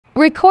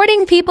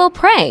Recording people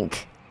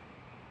prank.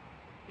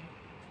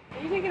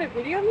 Are you taking a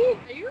video of me?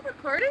 Are you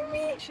recording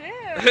me? Chill.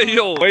 Hey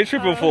yo, what are you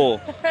tripping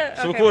for? It's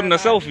Okay, recording a my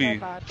selfie.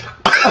 bad.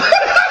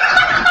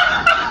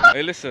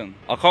 Hey listen,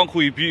 I can't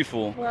call you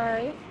beautiful.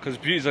 Why? Because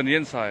beauty's on the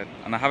inside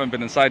and I haven't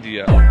been inside you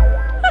yet.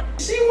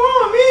 She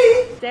want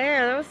me!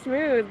 Damn, that was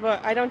smooth, but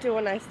I don't do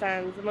one night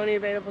stands. I'm only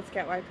available to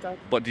get wiped up.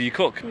 But do you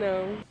cook?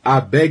 No. I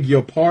beg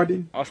your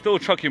pardon? I'll still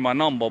chuck you my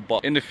number,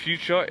 but in the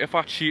future, if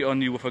I cheat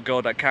on you with a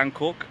girl that can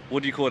cook,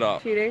 what do you call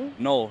that? Cheating?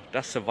 No,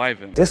 that's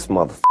surviving. This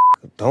motherfucker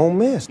don't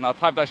miss. Now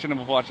type that shit in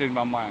before I change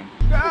my mind.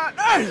 God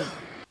damn!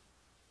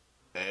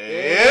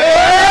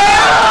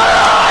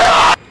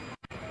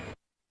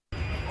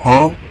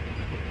 Huh?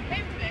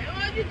 Hey,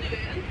 what you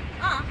doing?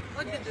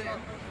 What you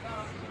doing?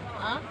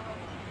 I'm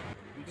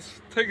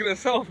just taking a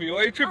selfie,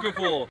 what are you tripping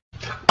for?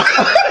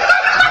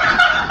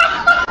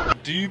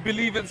 Do you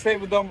believe in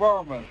saving the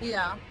environment?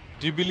 Yeah.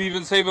 Do you believe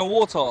in saving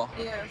water?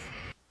 Yes.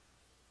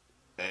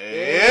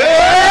 Hey.